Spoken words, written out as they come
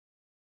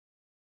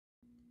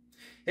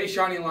Hey,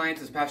 Shawnee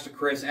Alliance, it's Pastor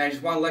Chris, and I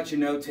just want to let you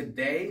know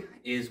today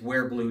is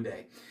Wear Blue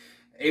Day.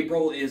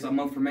 April is a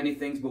month for many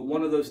things, but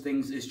one of those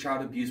things is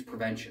child abuse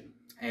prevention.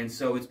 And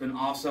so it's been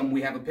awesome.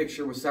 We have a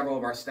picture with several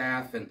of our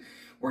staff, and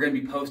we're going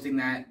to be posting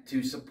that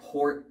to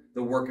support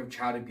the work of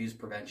child abuse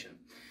prevention.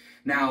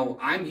 Now,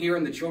 I'm here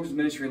in the children's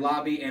ministry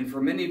lobby, and for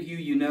many of you,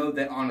 you know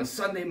that on a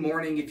Sunday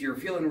morning, if you're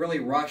feeling really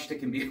rushed, it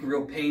can be a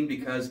real pain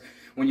because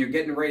when you're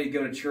getting ready to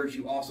go to church,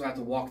 you also have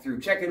to walk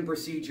through check-in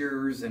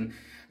procedures and,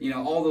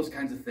 all those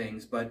kinds of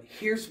things. But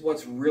here's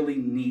what's really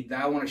neat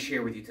that I want to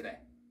share with you today.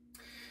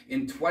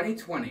 In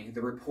 2020,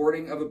 the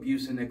reporting of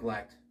abuse and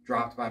neglect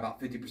dropped by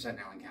about 50% in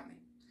Allen County.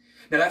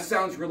 Now, that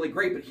sounds really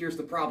great, but here's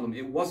the problem.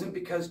 It wasn't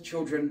because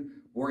children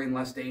were in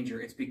less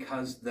danger. It's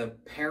because the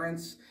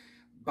parents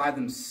by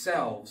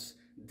themselves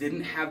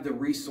didn't have the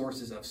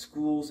resources of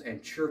schools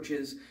and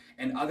churches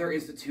and other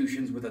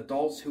institutions with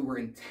adults who were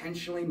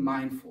intentionally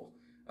mindful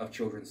of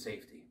children's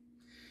safety.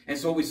 And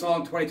so what we saw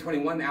in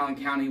 2021 in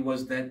Allen County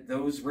was that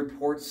those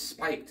reports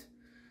spiked.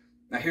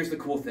 Now here's the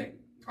cool thing.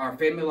 Our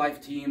family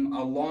life team,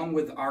 along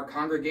with our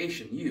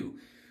congregation,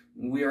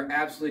 we are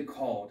absolutely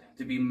called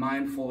to be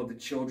mindful of the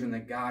children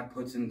that God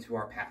puts into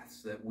our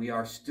paths, that we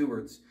are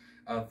stewards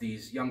of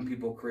these young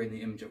people created in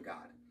the image of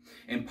God.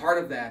 And part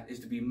of that is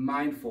to be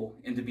mindful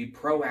and to be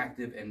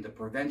proactive in the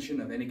prevention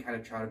of any kind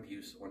of child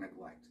abuse or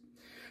neglect.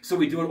 So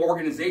we do it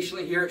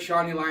organizationally here at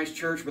Shawnee Alliance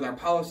Church with our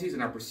policies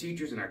and our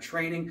procedures and our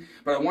training.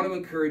 But I want to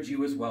encourage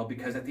you as well,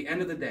 because at the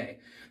end of the day,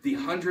 the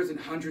hundreds and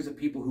hundreds of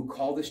people who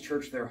call this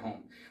church their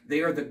home,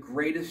 they are the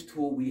greatest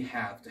tool we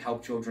have to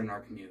help children in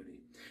our community.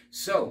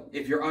 So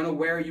if you're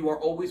unaware, you are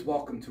always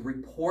welcome to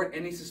report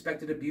any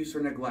suspected abuse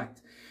or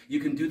neglect. You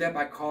can do that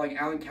by calling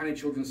Allen County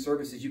Children's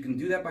Services. You can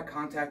do that by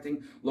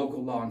contacting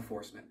local law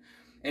enforcement.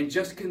 And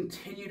just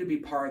continue to be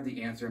part of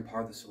the answer and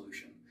part of the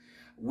solution.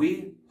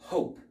 We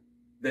hope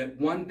that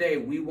one day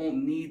we won't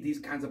need these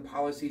kinds of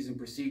policies and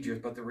procedures,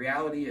 but the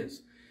reality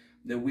is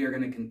that we are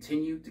going to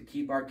continue to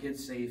keep our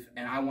kids safe,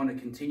 and I want to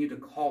continue to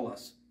call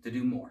us to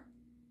do more.